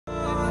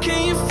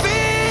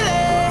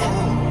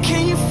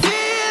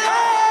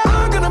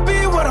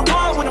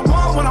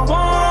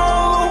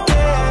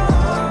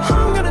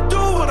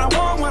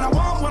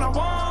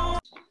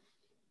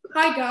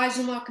Hi guys,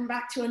 and welcome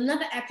back to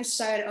another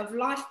episode of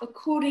Life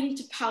According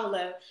to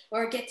Paolo,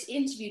 where I get to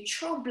interview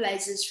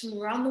trailblazers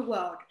from around the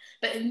world.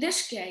 But in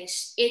this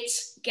case,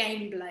 it's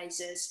game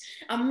blazers.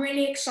 I'm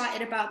really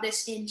excited about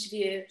this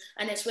interview,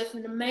 and it's with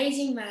an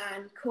amazing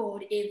man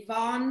called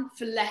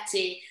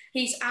Filleti.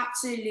 He's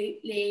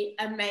absolutely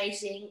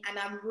amazing, and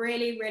I'm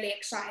really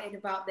excited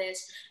about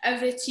this.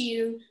 Over to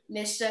you,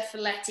 Mr.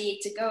 Filleti,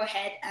 to go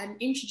ahead and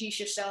introduce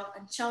yourself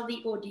and tell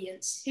the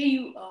audience who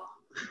you are.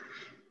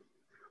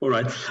 All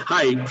right.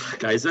 Hi,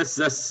 guys.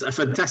 That's a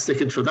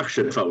fantastic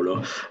introduction,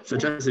 Paolo.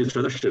 Fantastic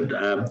introduction.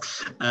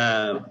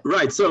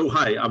 Right. So,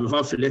 hi, I'm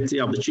Filleti.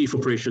 I'm the Chief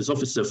Operations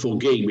Officer for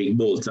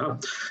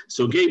GamingMalta.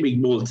 So,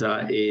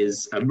 GamingMalta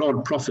is a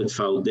non-profit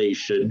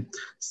foundation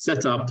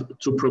set up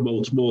to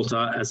promote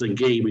Malta as a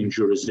gaming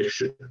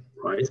jurisdiction,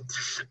 right?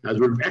 And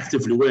we're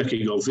actively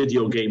working on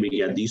video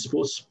gaming and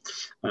esports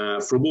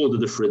from all the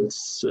different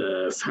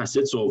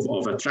facets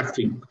of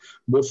attracting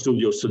more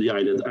studios to the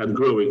island and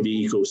growing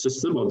the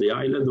ecosystem on the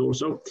island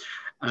also.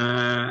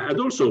 And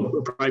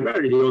also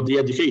primarily on the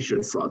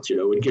education front,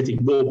 and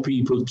getting more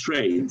people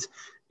trained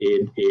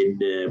in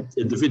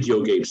the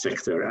video game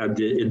sector and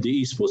in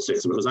the esports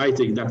sector, because I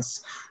think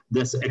that's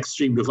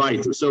extremely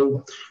vital.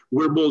 So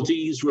we're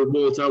Maltese, we're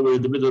Malta, we're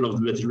in the middle of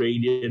the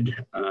Mediterranean,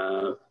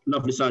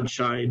 lovely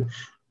sunshine.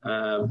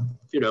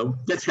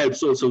 That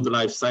helps also the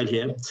lifestyle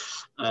here,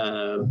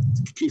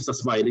 keeps us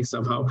smiling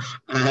somehow.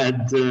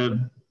 And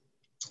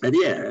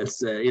yeah,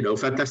 it's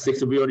fantastic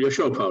to be on your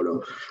show,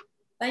 Paolo.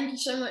 Thank you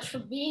so much for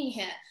being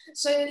here.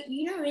 So,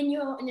 in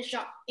your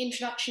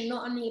introduction,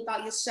 not only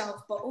about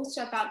yourself, but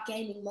also about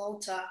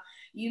GamingMalta,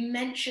 you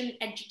mentioned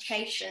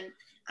education.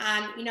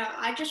 And,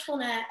 I'd just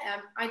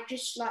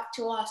like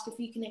to ask if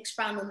you can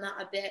expand on that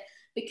a bit,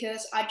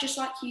 because I'd just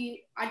like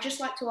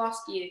to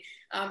ask you,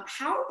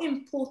 how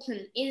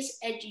important is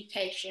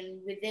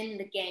education within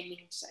the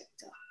gaming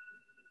sector?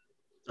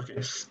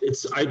 Okay,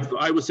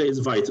 I would say it's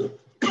vital.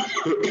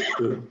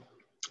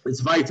 It's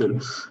vital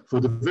for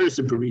the very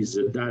simple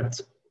reason that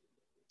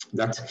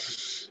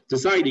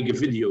designing a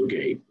video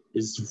game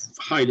is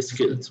highly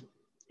skilled.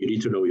 You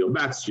need to know your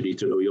maths, you need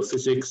to know your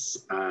physics,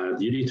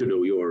 and you need to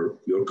know your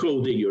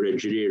coding, your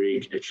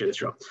engineering,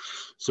 etc.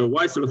 So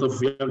whilst a lot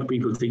of young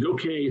people think,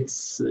 okay,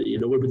 it's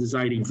we're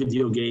designing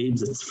video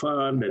games, it's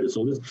fun, and it's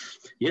all this.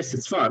 Yes,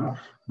 it's fun,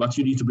 but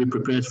you need to be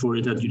prepared for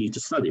it, and you need to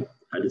study,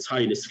 and it's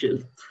highly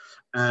skilled.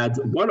 And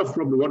one of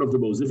the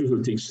most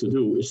difficult things to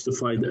do is to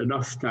find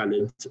enough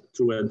talent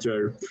to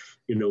enter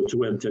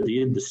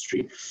the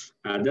industry.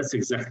 And that's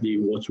exactly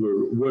what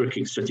we're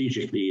working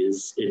strategically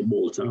is in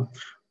Malta,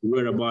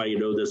 whereby,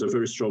 there's a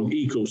very strong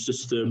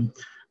ecosystem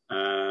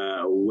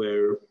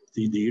where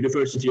the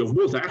University of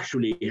Malta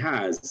actually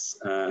has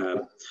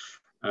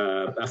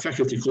a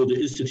faculty called the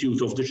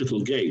Institute of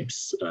Digital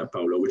Games,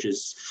 Paolo, which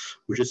is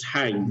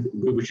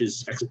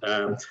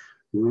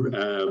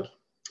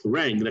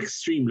ranked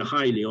extremely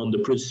highly on the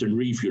Princeton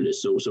review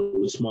list, so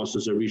it's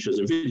masters and research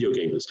in video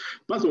games.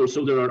 But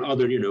also there are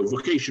other,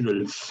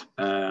 vocational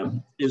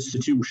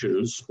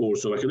institutions,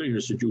 also academic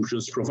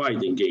institutions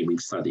providing gaming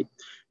study.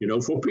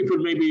 For people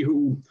maybe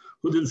who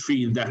didn't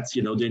feel that,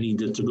 they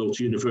needed to go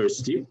to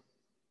university,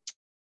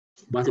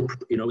 but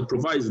it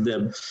provides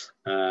them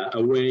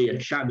a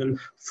channel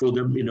for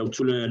them,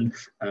 to learn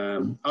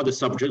other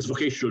subjects,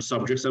 vocational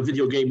subjects, and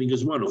video gaming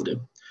is one of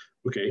them.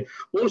 Okay.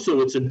 Also,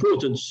 it's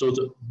important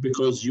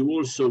because you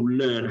also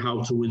learn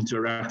how to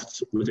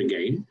interact with a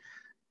game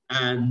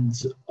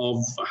and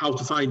of how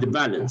to find the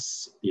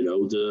balance,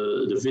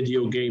 the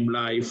video game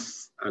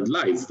life and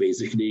life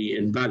basically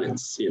in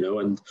balance,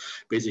 and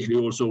basically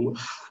also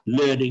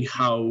learning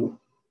how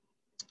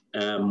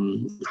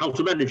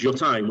to manage your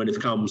time when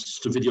it comes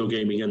to video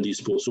gaming and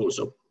esports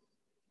also.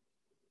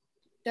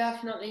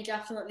 Definitely.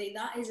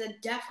 That is a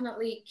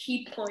definitely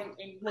key point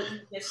in what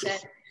you just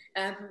said.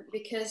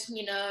 Because,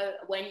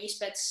 when you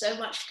spend so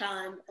much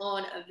time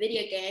on a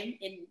video game,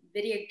 in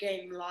video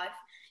game life,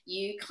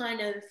 you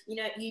kind of,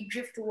 you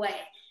drift away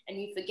and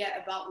you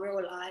forget about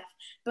real life.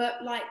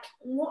 But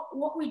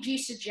what would you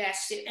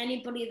suggest to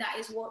anybody that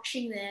is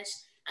watching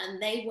this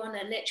and they want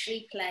to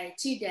literally play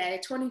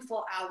today,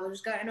 24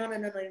 hours, going on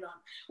and on and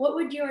on? What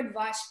would your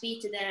advice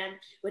be to them?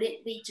 Would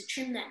it be to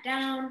trim that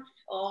down,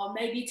 or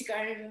maybe to go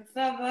even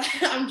further?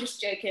 I'm just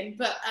joking.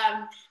 But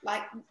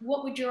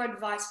what would your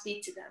advice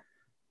be to them?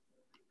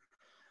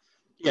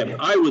 Yeah,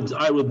 I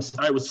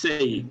would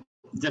say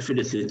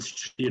definitely,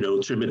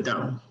 trim it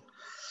down.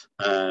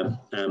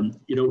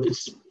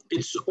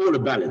 It's all a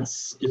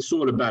balance. It's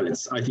all a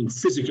balance. I think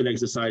physical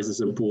exercise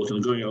is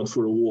important. Going out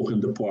for a walk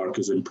in the park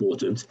is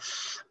important.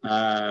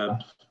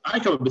 I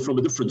come from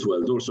a different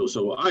world also,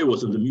 so I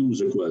was in the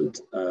music world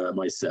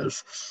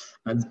myself.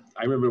 And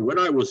I remember when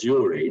I was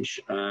your age,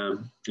 I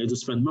had to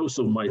spend most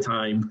of my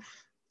time,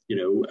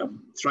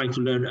 trying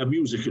to learn a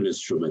musical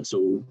instrument.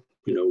 So,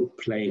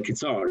 playing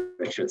guitar,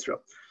 etc.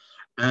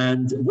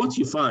 And what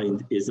you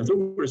find is that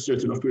over a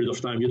certain period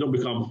of time, you don't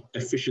become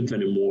efficient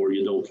anymore.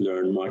 You don't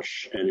learn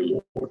much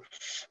anymore.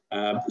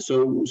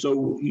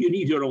 So you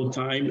need your own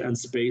time and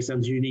space,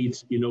 and you need,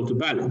 to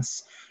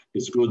balance.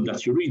 It's good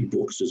that you read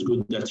books. It's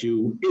good that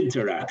you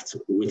interact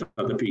with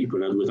other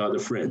people and with other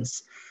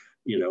friends,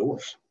 you know,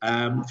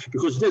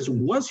 because there's,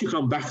 once you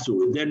come back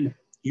to it, then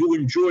you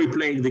enjoy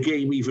playing the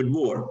game even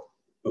more.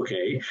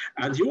 Okay,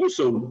 and you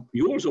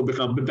also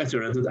become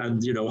better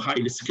and you know,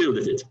 highly skilled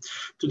at it.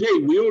 Today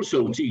we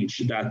also teach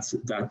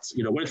that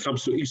you know, when it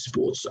comes to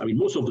esports, I mean,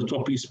 most of the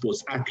top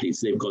esports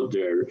athletes, they've got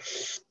their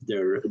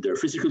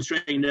physical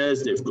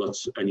trainers, they've got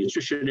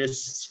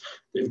nutritionists,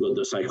 they've got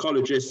the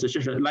psychologists,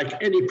 etc.,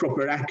 like any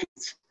proper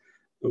athlete.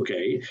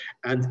 Okay,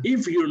 and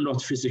if you're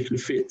not physically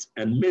fit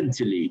and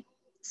mentally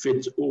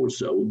fit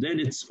also,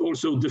 then it's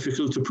also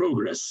difficult to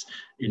progress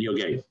in your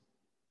game.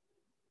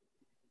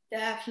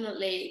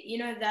 Definitely. You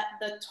know, that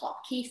the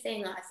top key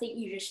thing I think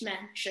you just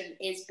mentioned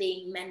is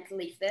being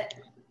mentally fit,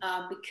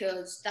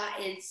 because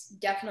that is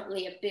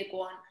definitely a big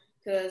one,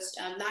 because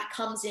that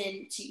comes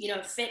into, you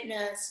know,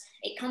 fitness.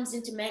 It comes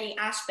into many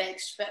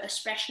aspects, but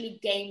especially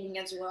gaming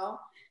as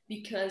well,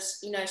 because,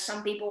 you know,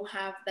 some people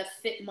have the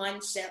fit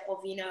mindset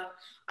of, you know,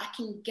 I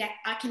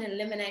can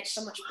eliminate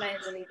so much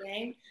players in a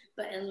game,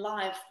 but in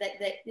life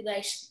they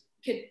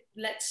could,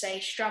 let's say,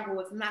 struggle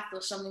with math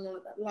or something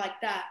like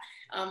that.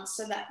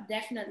 So that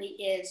definitely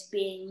is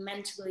being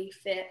mentally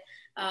fit.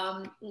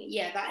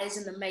 Yeah, that is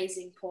an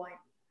amazing point.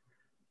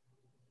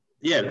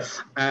 Yeah,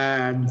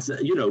 and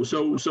you know,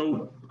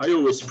 so I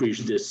always preach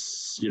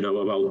this, you know,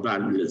 about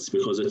balance,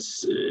 because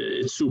it's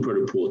super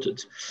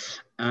important.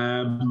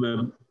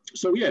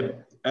 So yeah,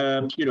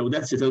 you know,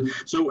 that's it.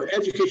 So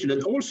education,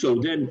 and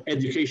also then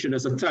education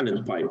as a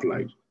talent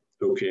pipeline.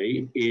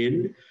 Okay,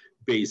 in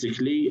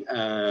basically,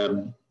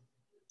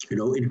 you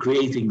know, in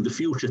creating the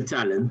future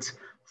talent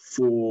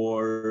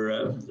for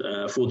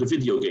the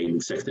video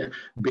gaming sector,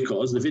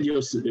 because the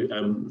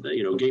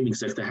you know, gaming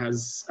sector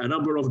has a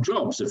number of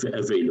jobs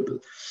available.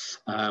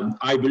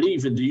 I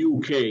believe in the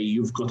UK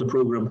you've got a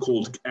program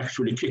called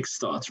actually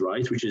Kickstart,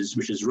 right, which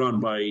is run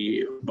by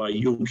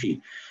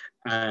Yuki.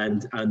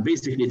 And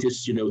basically it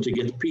is, you know, to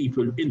get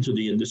people into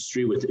the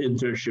industry with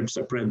internships,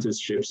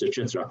 apprenticeships,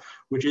 etc.,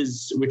 which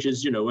is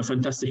you know, a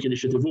fantastic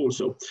initiative.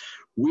 Also,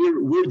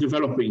 we're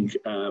developing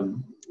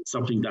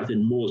something that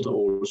in Malta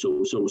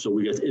also, so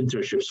we get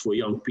internships for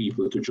young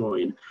people to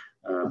join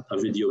a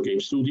video game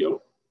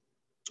studio,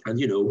 and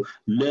you know,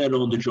 learn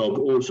on the job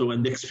also,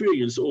 and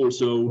experience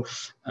also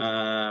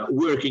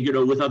working, you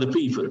know, with other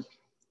people,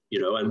 you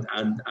know, and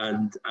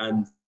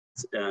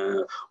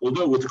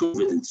although with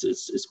COVID,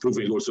 it's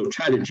proving also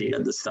challenging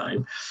at this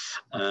time.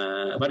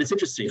 But it's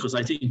interesting because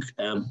I think,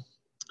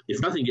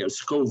 if nothing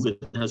else,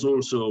 COVID has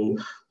also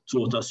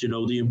taught us, you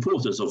know, the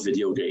importance of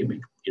video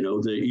gaming. You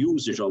know, the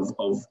usage of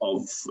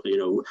you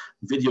know,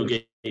 video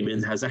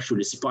gaming has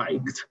actually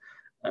spiked,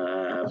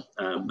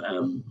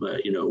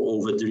 you know,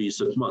 over the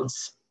recent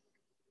months.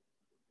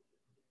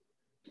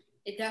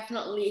 It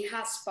definitely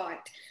has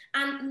spiked.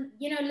 And,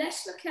 you know,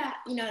 let's look at,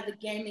 you know, the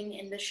gaming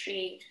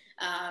industry,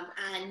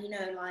 and, you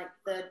know, like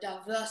the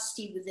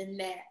diversity within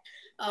there.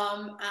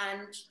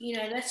 And, you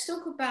know, let's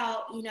talk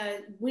about, you know,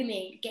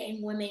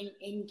 getting women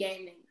in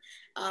gaming.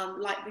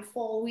 Like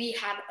before, we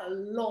had a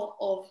lot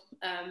of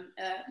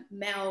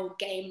male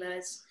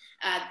gamers.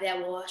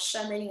 There were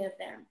so many of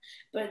them,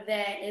 but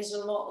there is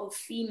a lot of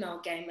female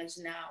gamers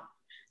now.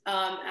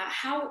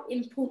 How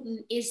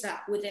important is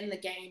that within the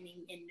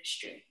gaming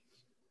industry?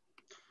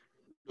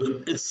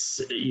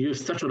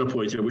 You've touched on a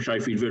point here which I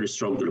feel very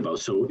strongly about.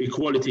 So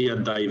equality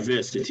and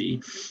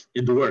diversity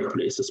in the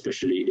workplace,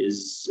 especially,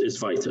 is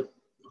vital.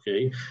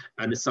 Okay,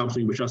 and it's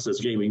something which us as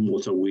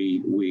GamingMalta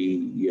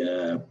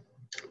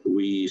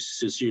we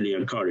sincerely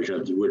encourage,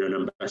 and we're an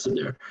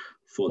ambassador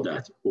for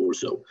that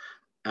also.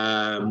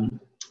 And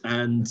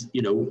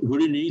you know, we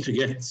really need to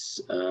get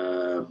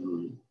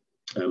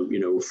you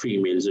know,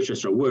 females,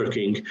 etc.,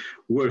 working,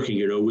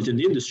 you know, within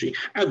the industry,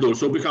 and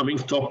also becoming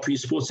top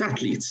esports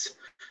athletes.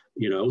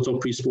 You know,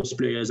 top esports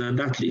players and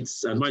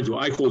athletes. And mind you,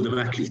 I call them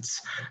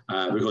athletes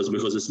because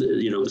it's,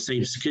 you know, the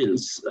same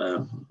skills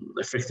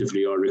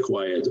effectively are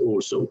required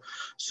also.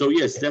 So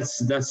yes, that's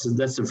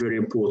a very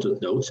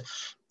important note.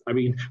 I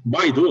mean,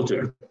 my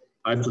daughter,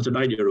 I've got a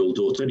 9-year-old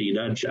daughter,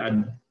 Nina,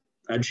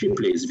 and she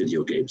plays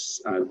video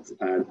games, and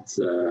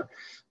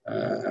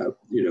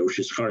you know,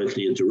 she's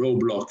currently into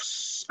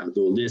Roblox and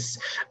all this.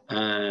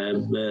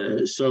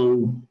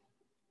 So,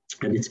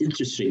 and it's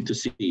interesting to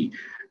see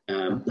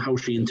how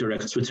she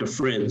interacts with her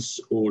friends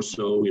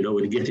also, you know,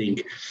 in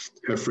getting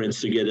her friends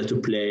together to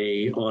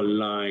play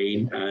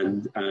online,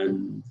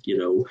 and you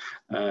know,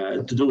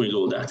 to doing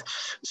all that.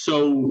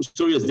 So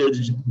yes, there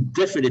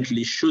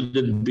definitely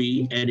shouldn't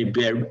be any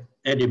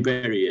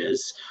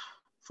barriers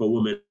for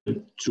women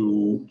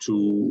to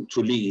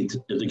lead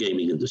in the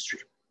gaming industry.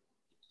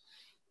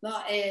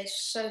 That is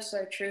so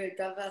true.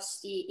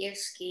 Diversity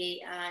is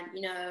key, and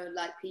you know,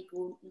 like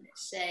people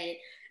say,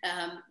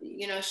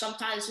 you know,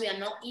 sometimes we are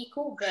not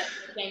equal, but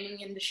the gaming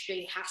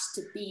industry has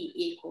to be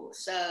equal.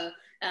 So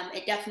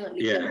it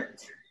definitely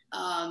does.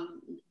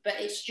 But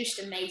it's just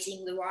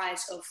amazing, the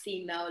rise of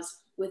females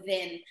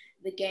within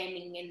the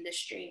gaming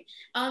industry.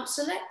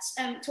 So let's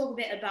talk a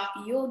bit about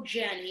your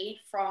journey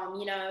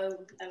from,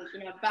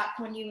 back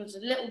when you was a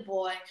little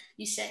boy.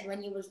 You said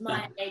when you was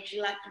my age,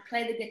 you liked to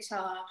play the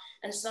guitar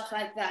and stuff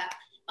like that.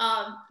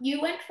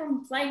 You went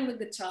from playing the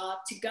guitar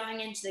to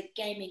going into the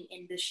gaming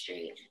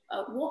industry.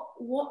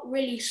 What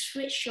really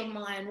switched your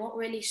mind? What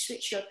really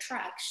switched your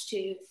tracks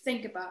to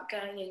think about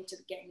going into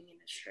the gaming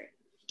industry?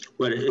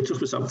 Well, it took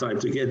me some time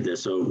to get there.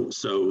 So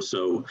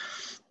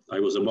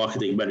I was a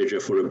marketing manager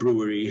for a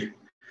brewery,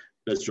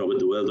 best job in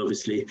the world,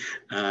 obviously.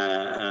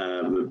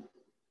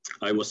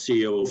 I was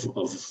CEO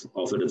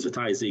of an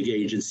advertising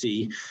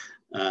agency,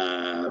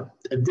 and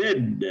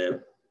then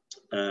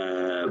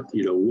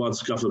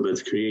once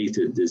government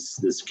created this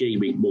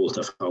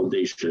GamingMalta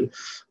Foundation,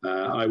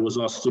 I was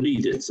asked to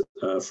lead it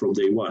from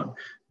day one,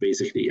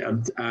 basically,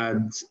 and I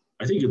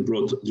think it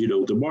brought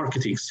the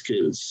marketing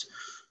skills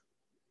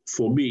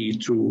for me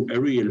to a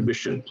real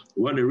mission.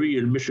 A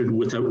real mission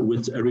with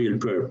a real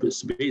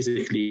purpose.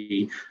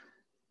 Basically,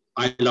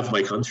 I love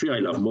my country, I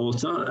love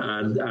Malta,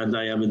 and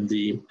I am in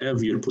the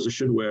enviable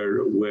position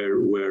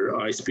where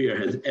I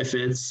spearhead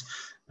efforts,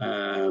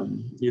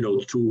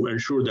 to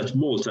ensure that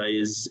Malta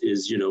is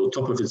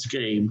top of its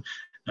game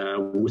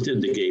within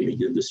the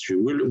gaming industry.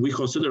 We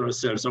consider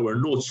ourselves, our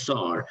North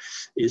Star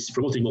is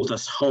promoting Malta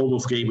as home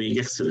of gaming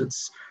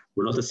excellence.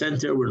 We're not a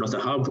center, we're not a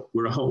hub,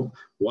 we're a home.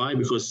 Why?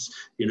 Because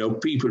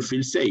people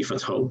feel safe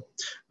at home.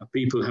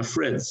 People have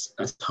friends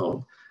at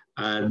home.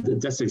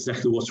 And that's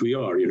exactly what we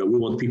are. We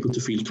want people to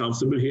feel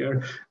comfortable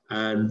here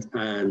and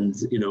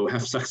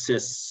have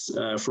success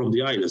from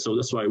the island. So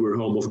that's why we're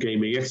home of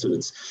gaming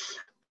excellence.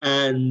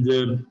 And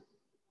we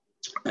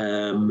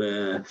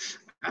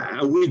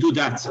do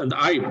that, and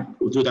I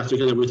do that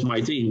together with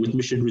my team, with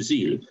Mission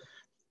Resil,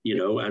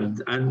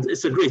 and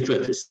it's a great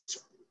purpose.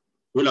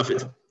 We love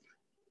it.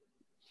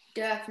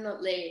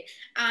 Definitely.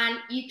 And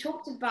you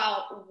talked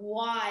about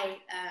why,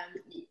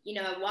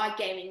 why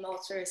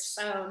GamingMalta is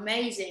so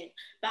amazing.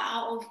 But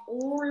out of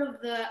all of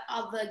the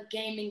other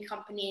gaming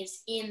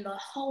companies in the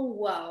whole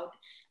world,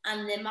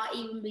 and there might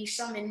even be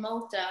some in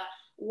Malta,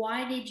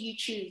 why did you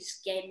choose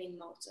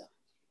GamingMalta?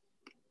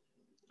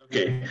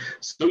 Okay,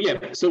 so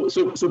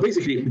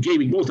basically,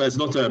 GamingMalta is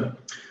not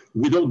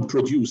we don't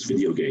produce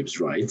video games,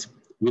 right?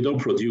 We don't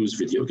produce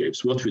video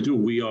games. What we do,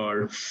 we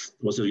are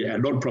a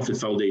non-profit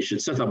foundation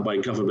set up by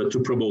government to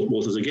promote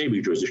Malta as a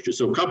gaming jurisdiction.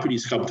 So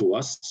companies come to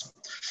us,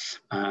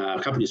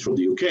 companies from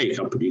the UK,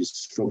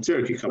 companies from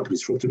Turkey,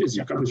 companies from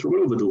Tunisia, companies from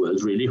all over the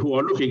world, really, who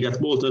are looking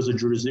at Malta as a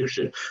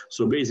jurisdiction.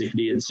 So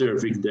basically, in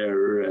serving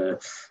they're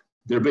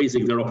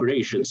basing their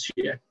operations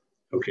here,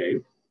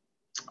 okay?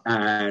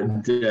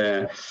 And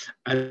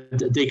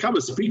they come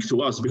and speak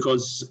to us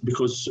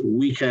because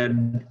we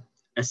can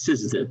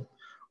assist them.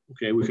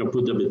 Okay, we can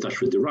put them in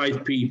touch with the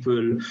right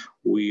people.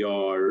 We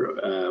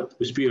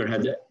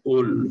spearhead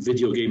all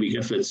video gaming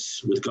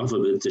efforts with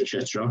government,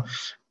 etc.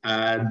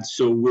 And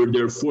so we're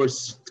their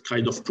first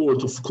kind of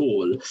port of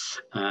call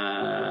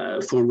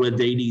for when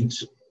they need,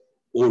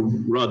 or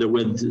rather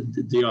when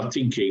they are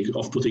thinking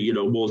of putting,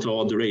 Malta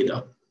on the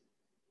radar.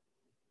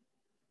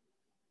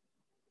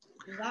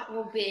 That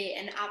will be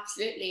an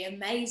absolutely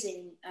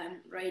amazing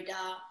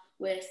radar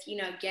with,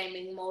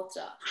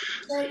 GamingMalta.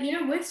 So,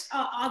 with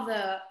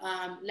other,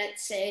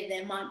 let's say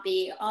there might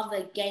be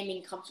other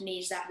gaming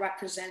companies that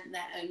represent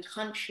their own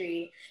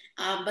country,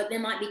 but there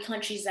might be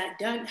countries that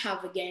don't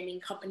have a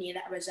gaming company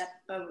that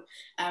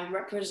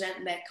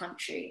represent their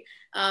country.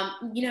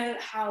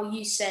 How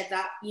you said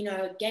that,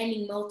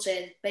 GamingMalta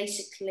is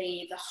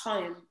basically the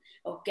home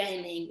of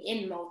gaming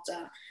in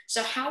Malta.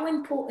 So how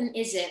important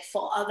is it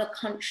for other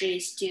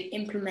countries to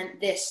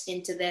implement this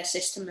into their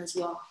system as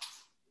well?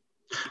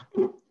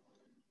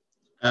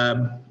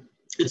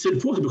 It's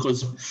important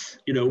because,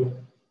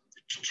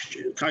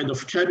 kind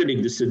of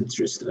channeling this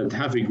interest and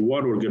having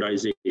one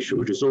organization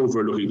which is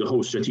overlooking the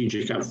whole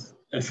strategic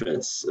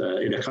efforts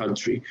in a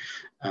country,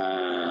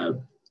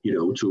 to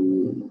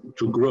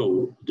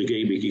grow the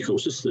gaming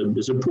ecosystem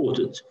is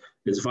important.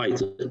 It's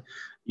vital.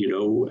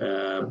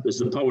 It's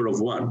the power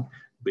of one,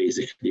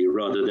 basically,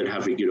 rather than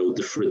having,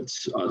 different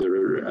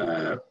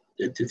other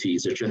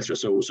entities, etc.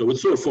 So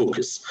it's all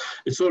focus.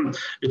 It's all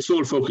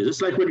focus.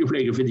 It's like when you're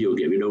playing a video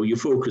game. You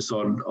focus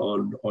on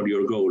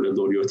your goal and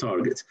on your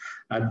target,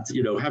 and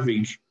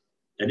having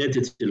an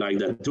entity like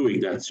that doing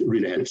that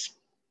really helps.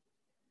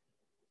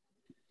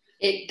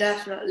 It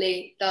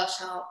definitely does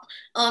help.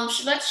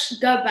 So let's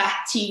go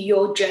back to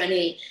your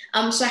journey.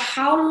 So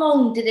how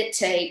long did it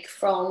take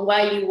from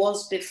where you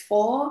was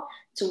before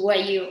to where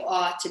you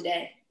are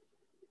today?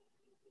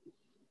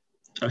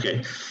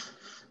 Okay.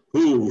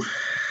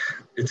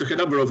 It took a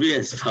number of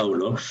years,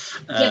 Paolo.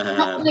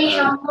 Not only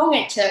how long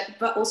it took,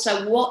 but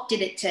also what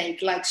did it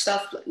take? Like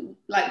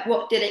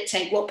what did it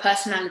take? What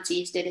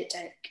personalities did it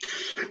take?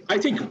 I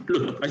think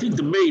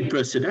the main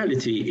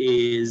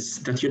personality is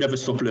that you never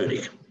stop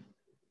learning.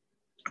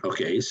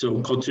 Okay,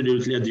 so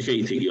continually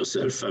educating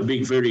yourself and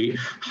being very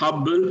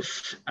humble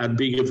and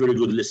being a very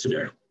good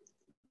listener,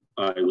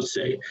 I would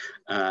say,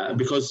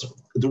 because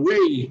the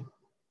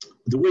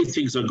the way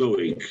things are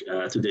going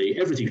today,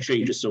 everything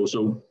changes. So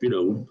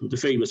the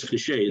famous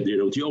cliche,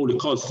 the only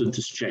constant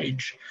is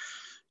change.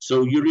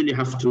 So you really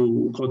have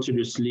to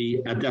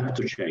continuously adapt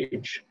to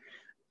change.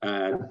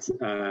 And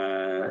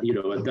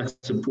and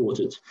that's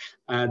important.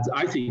 And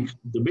I think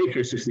the main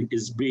characteristic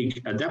is being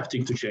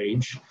adapting to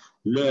change,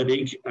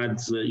 learning, and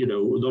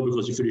not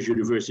because you finish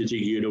university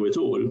you know it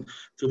all.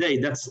 Today,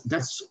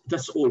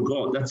 that's all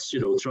gone. That's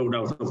thrown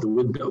out of the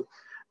window,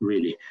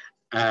 really.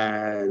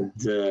 And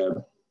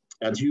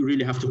you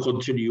really have to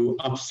continue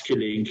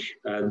upskilling,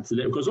 and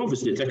because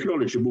obviously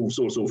technology moves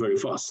also very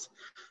fast.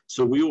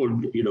 So we all,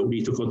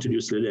 need to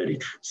continuously learn.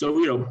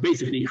 So,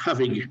 basically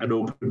having an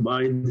open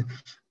mind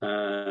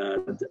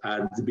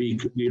and being,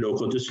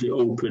 continuously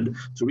open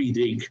to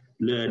reading,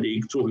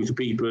 learning, talking to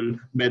people,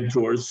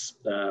 mentors.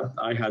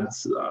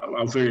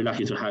 I'm very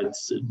lucky to have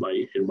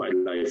in my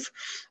life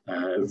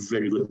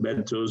very good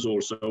mentors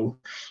also,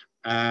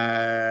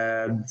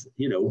 and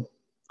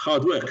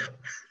hard work.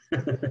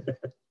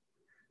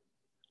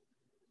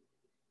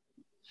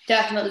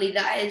 Definitely,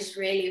 that is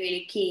really,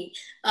 really key.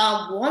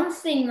 One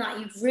thing that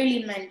you've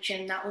really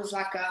mentioned that was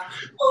like a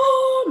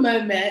oh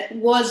moment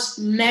was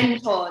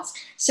mentors.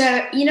 So,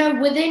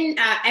 within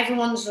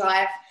everyone's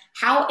life,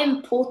 how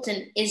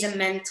important is a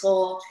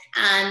mentor?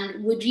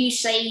 And would you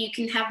say you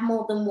can have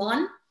more than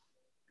one?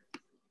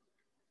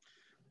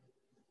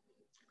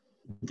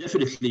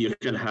 Definitely, you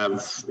can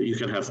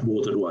have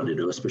more than one,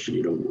 especially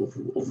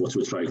of what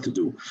we're trying to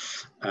do.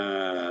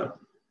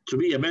 To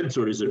me, a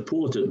mentor is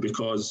important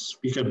because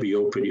you can be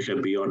open, you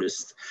can be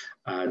honest,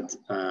 and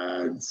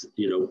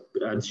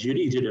you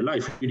need in your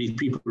life, you need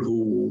people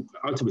who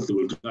ultimately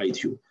will guide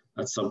you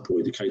at some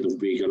point, kind of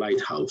being a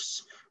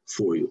lighthouse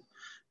for you,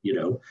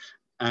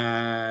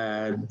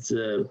 And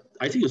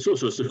I think it's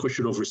also a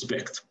question of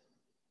respect,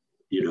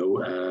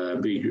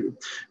 being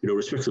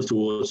respectful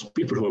towards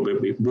people who are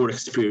maybe more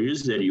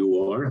experienced than you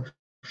are.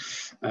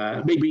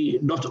 Maybe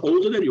not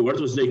older than you are,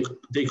 because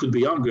they could be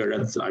younger,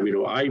 and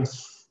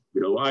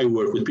I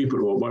work with people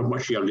who are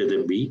much younger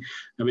than me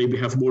and maybe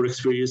have more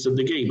experience in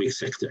the gaming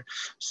sector.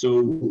 So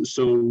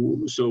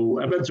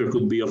a mentor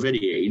could be of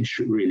any age,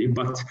 really,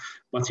 but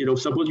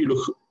someone you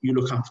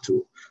look up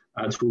to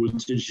and who will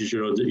teach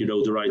you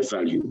the right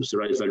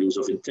values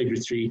of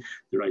integrity,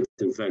 the right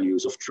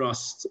values of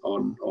trust,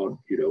 on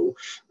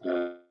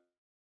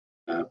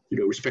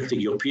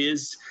respecting your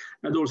peers,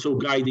 and also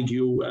guiding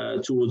you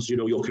towards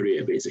your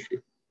career, basically.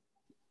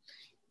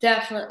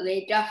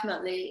 Definitely.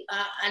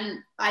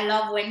 And I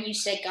love when you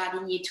say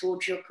guiding you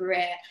towards your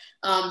career,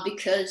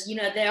 because,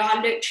 there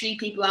are literally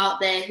people out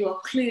there who are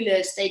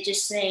clueless. They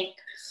just think,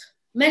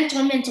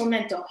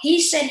 mentor. He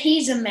said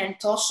he's a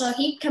mentor, so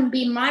he can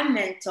be my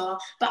mentor,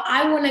 but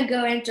I want to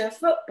go into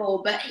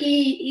football, but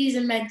he's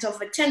a mentor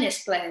for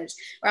tennis players,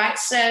 right?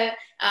 So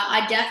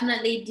I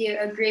definitely do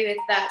agree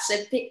with that.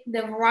 So pick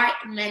the right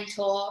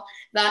mentor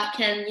that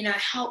can,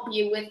 help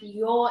you with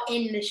your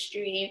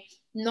industry.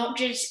 Not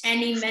just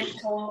any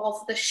mentor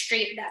off the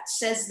street that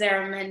says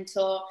they're a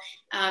mentor.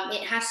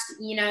 It has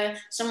to,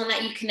 someone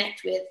that you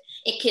connect with.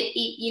 It could,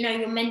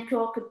 your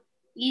mentor could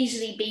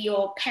easily be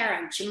your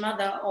parents, your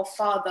mother or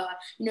father.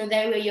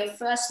 They were your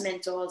first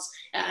mentors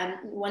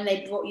when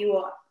they brought you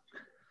up.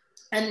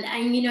 And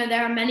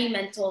there are many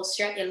mentors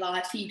throughout your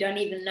life. You don't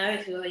even know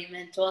who are your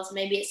mentors.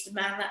 Maybe it's the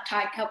man that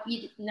helped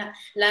you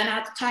learn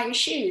how to tie your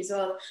shoes,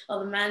 or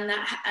the man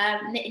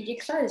that knitted your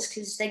clothes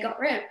because they got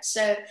ripped.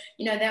 So,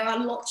 there are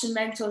lots of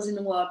mentors in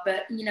the world,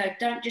 but,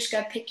 don't just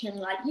go picking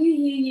like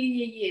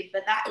you.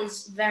 But that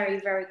is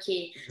very, very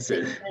key.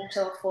 Pick a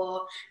mentor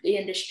for the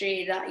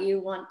industry that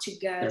you want to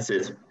go. That's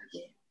it.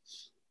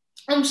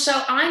 So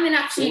I'm an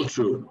absolute... All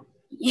true.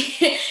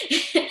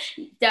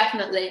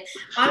 Definitely.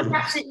 I'm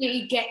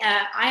absolutely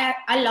I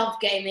love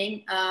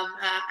gaming,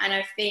 and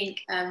I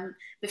think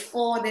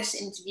before this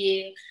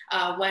interview,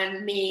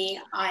 when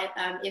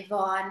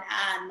Yvonne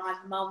and my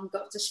mum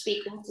got to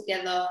speak all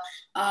together,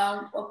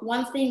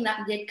 one thing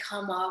that did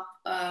come up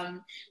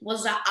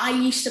was that I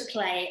used to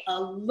play a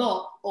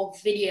lot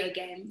of video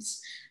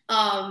games.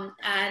 But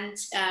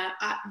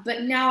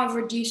now I've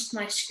reduced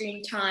my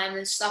screen time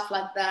and stuff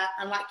like that.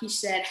 And like you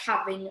said,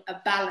 having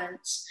a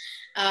balance.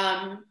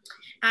 I'm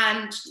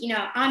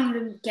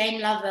a game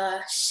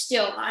lover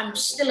still. I'm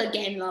still a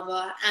game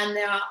lover, and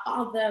there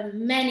are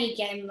many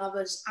game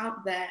lovers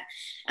out there.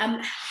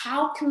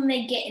 How can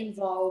they get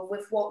involved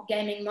with what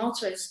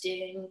GamingMalta is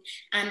doing,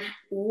 and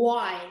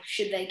why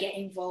should they get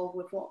involved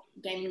with what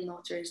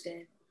GamingMalta is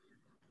doing?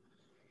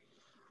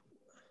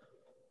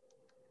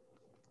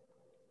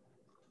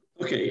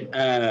 Okay.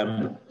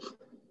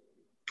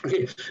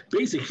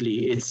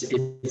 Basically,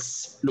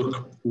 it's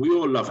look, we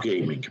all love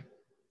gaming.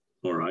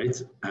 All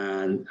right,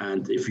 and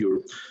if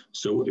you're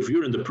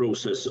in the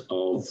process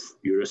of,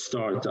 you're a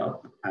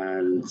startup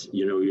and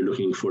you're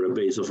looking for a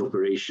base of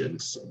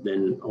operations,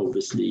 then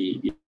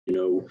obviously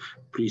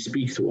please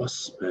speak to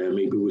us.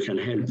 Maybe we can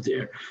help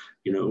there.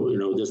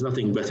 There's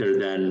nothing better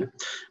than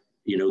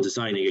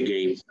designing a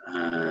game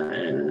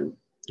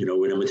you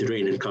know, in a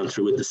Mediterranean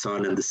country with the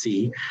sun and the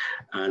sea,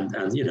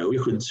 and you know,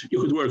 you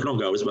could work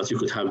long hours, but you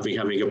could be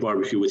having a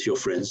barbecue with your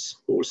friends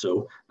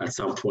also at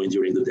some point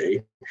during the day.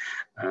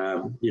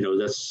 You know,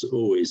 that's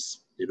always,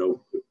 you know,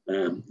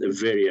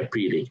 very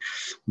appealing.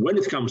 When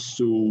it comes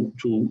to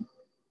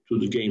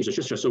the games,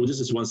 etc. So this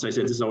is, once I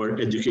said, this is our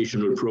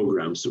educational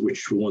programs,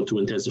 which we want to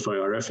intensify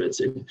our efforts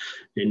in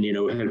you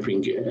know,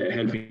 helping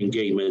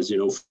gamers, you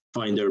know,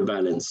 find their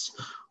balance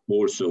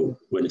also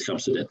when it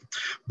comes to that.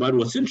 But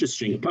what's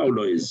interesting,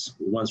 Paolo, is,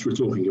 once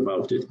we're talking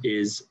about it,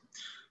 is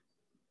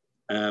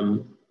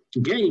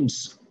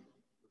games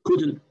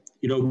couldn't,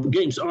 you know,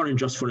 games aren't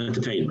just for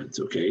entertainment,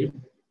 okay?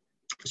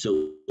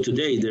 So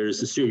today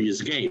there's a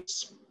serious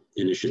games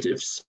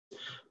initiatives,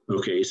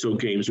 okay? So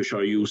games which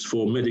are used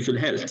for medical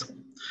health,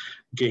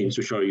 games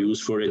which are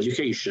used for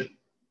education,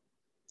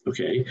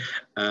 okay,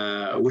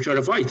 which are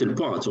a vital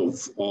part of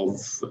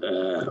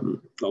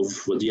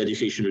the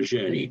educational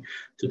journey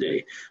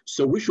today.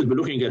 So we should be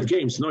looking at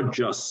games not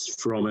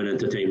just from an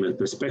entertainment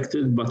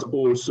perspective, but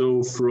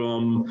also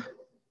from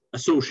a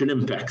social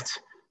impact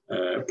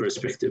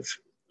perspective.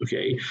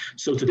 Okay,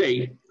 so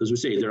today, as we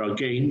say, there are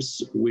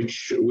games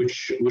which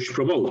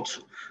promote,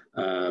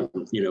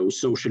 you know,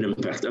 social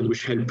impact, and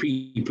which help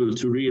people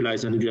to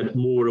realize and get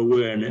more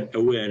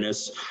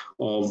awareness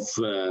of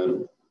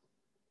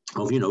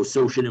you know,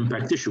 social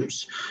impact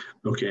issues.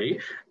 Okay,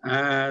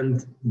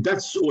 and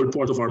that's all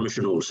part of our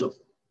mission also.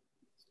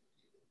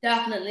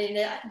 Definitely,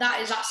 that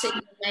is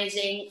absolutely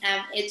amazing.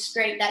 It's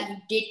great that you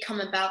did come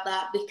about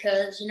that,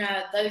 because, you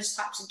know, those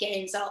types of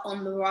games are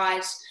on the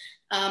rise.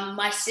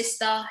 My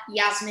sister,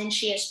 Yasmin,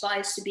 she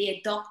aspires to be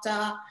a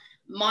doctor.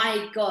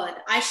 My God,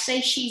 I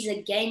say she's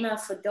a gamer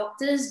for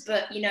doctors,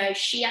 but, you know,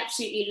 she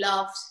absolutely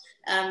loves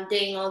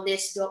doing all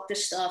this doctor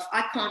stuff.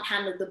 I can't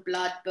handle the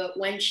blood, but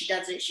when she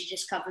does it, she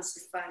just covers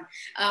the phone.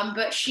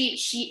 But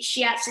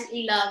she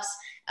absolutely loves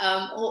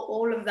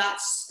all of that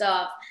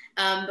stuff.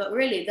 But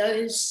really,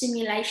 those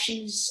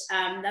simulations,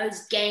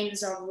 those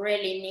games are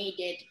really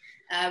needed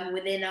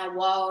within our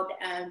world.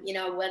 You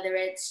know, whether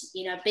it's,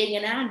 you know, being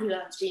an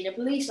ambulance, being a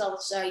police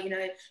officer, you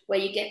know, where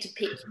you get to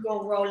pick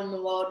your role in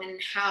the world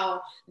and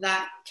how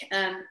that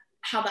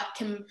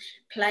can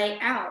play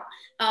out.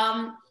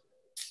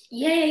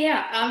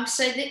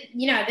 So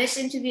you know, this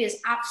interview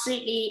is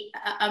absolutely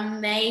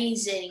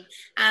amazing.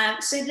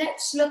 So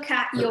let's look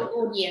at your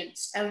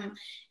audience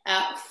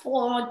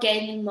for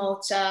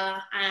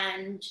GamingMalta,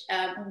 and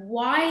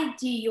why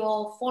do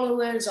your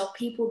followers or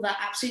people that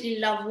absolutely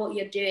love what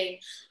you're doing,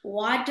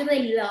 why do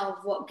they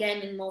love what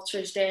GamingMalta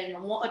is doing,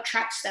 and what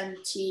attracts them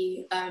to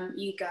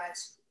you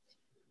guys?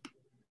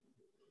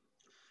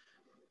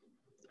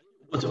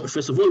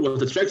 First of all,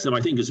 what attracts them,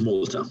 I think, is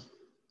Malta.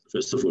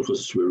 First of all,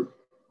 because we're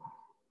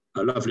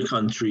a lovely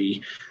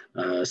country,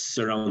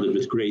 surrounded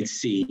with great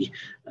sea,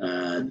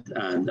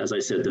 and as I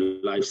said,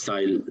 the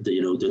lifestyle,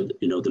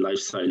 the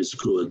lifestyle is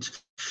good.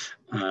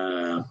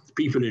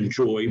 People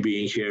enjoy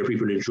being here.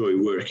 People enjoy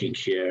working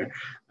here.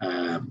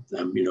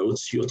 You know,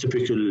 it's your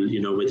typical,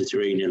 you know,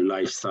 Mediterranean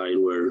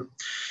lifestyle where,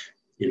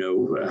 you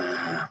know,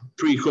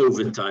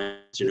 pre-COVID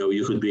times, you know,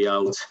 you could be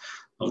out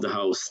of the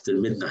house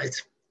till midnight.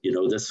 You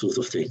know, that sort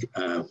of thing.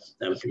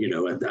 You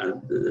know, and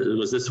it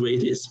was this way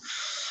it is.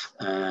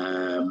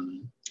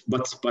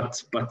 But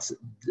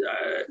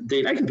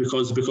they like it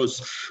because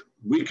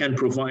we can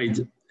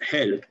provide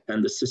help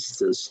and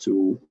assistance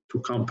to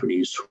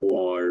companies who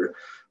are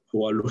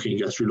looking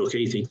at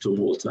relocating to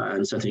Malta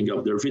and setting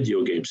up their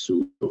video game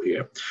studio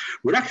here.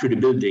 We're actually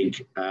building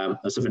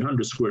a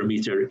 700 square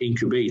meter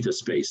incubator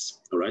space,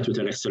 all right, with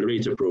an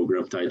accelerator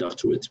program tied up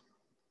to it,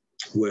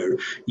 where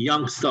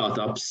young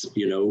startups,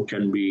 you know,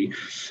 can be,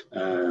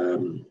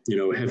 you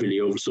know, heavily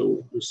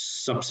also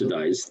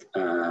subsidized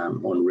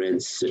on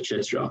rents,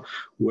 etc.,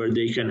 where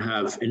they can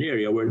have an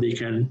area where they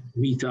can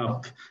meet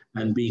up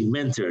and being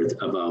mentored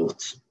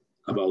about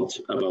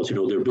you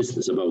know, their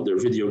business, about their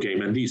video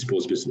game and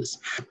esports business,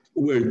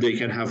 where they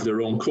can have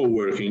their own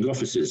co-working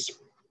offices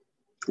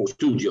or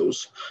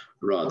studios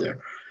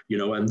rather. You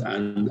know, and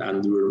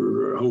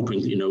we're hoping,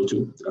 you know,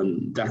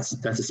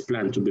 that is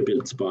planned to be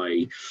built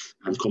by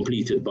and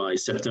completed by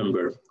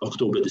September,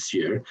 October this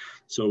year.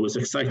 So it's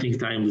exciting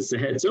times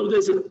ahead. So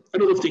there's a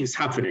lot of things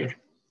happening.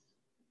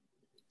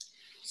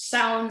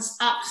 Sounds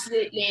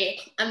absolutely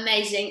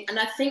amazing. And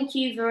I think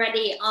you've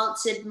already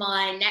answered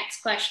my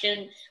next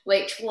question,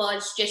 which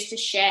was just to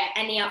share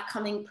any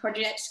upcoming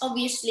projects.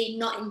 Obviously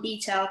not in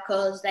detail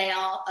because they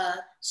are a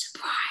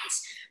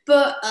surprise.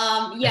 But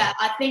yeah,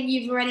 I think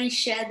you've already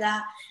shared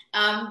that.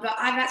 But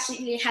I've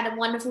absolutely had a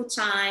wonderful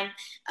time.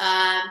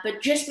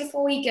 But just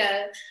before we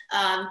go,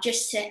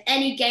 just to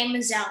any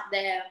gamers out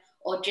there,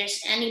 or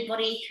just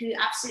anybody who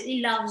absolutely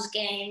loves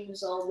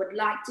games or would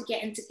like to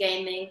get into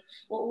gaming,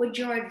 what would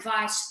your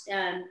advice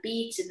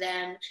be to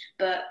them?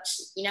 But,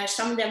 you know,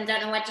 some of them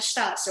don't know where to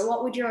start. So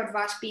what would your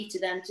advice be to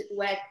them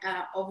where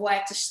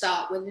to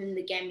start within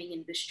the gaming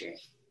industry?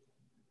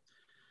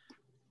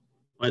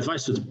 My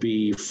advice would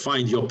be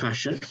find your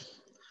passion,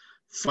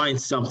 find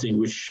something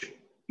which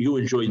you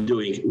enjoy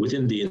doing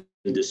within the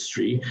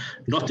industry,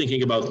 not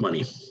thinking about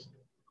money.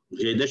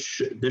 Okay, that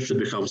should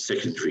become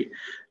secondary.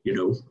 You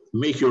know,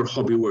 make your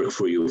hobby work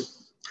for you,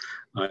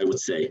 I would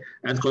say,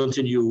 and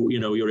continue, you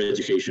know, your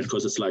education,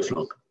 because it's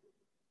lifelong.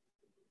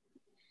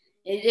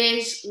 It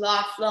is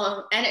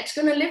lifelong, and it's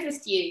going to live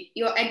with you.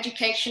 Your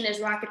education is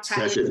like a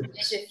tattoo, it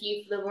lives with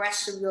you for the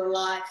rest of your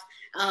life.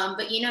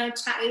 But you know,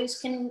 tattoos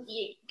can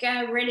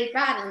go really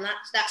bad, and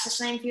that's the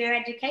same for your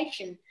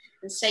education.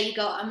 And so you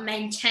got to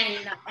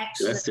maintain that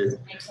excellent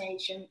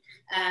education.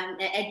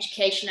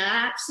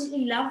 I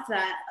absolutely love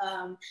that,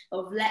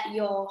 of let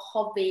your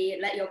hobby,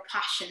 let your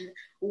passion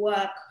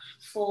work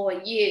for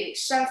you.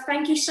 So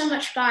thank you so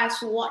much, guys,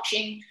 for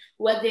watching.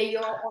 Whether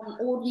you're on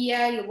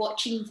audio, you're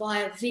watching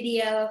via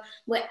video,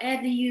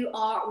 wherever you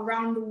are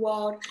around the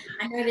world.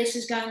 I know this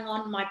is going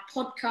on my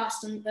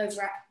podcast and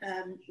over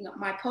at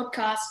my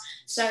podcast.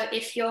 So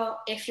if you're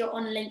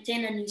on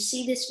LinkedIn and you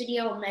see this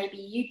video, or maybe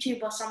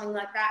YouTube or something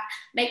like that,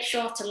 make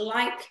sure to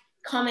like,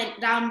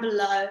 comment down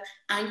below,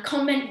 and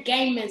comment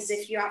gamers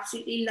if you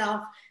absolutely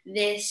love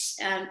this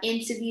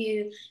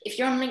interview. If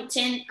you're on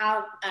LinkedIn,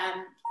 I'll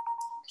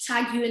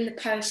tag you in the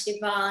post,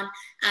 Ivan,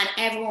 and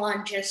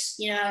everyone just,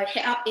 you know,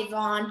 hit up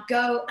Ivan,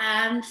 go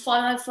and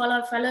follow.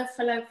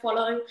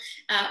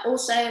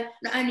 Also,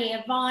 not only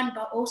Ivan,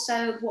 but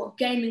also what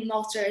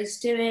GamingMalta is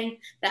doing.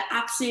 They're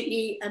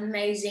absolutely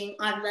amazing.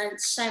 I've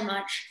learned so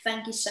much.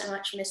 Thank you so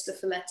much, Mr.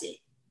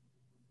 Filleti.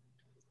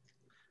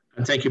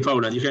 And thank you,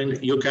 Paula.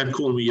 You can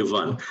call me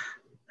Ivan.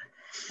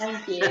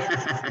 Thank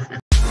you.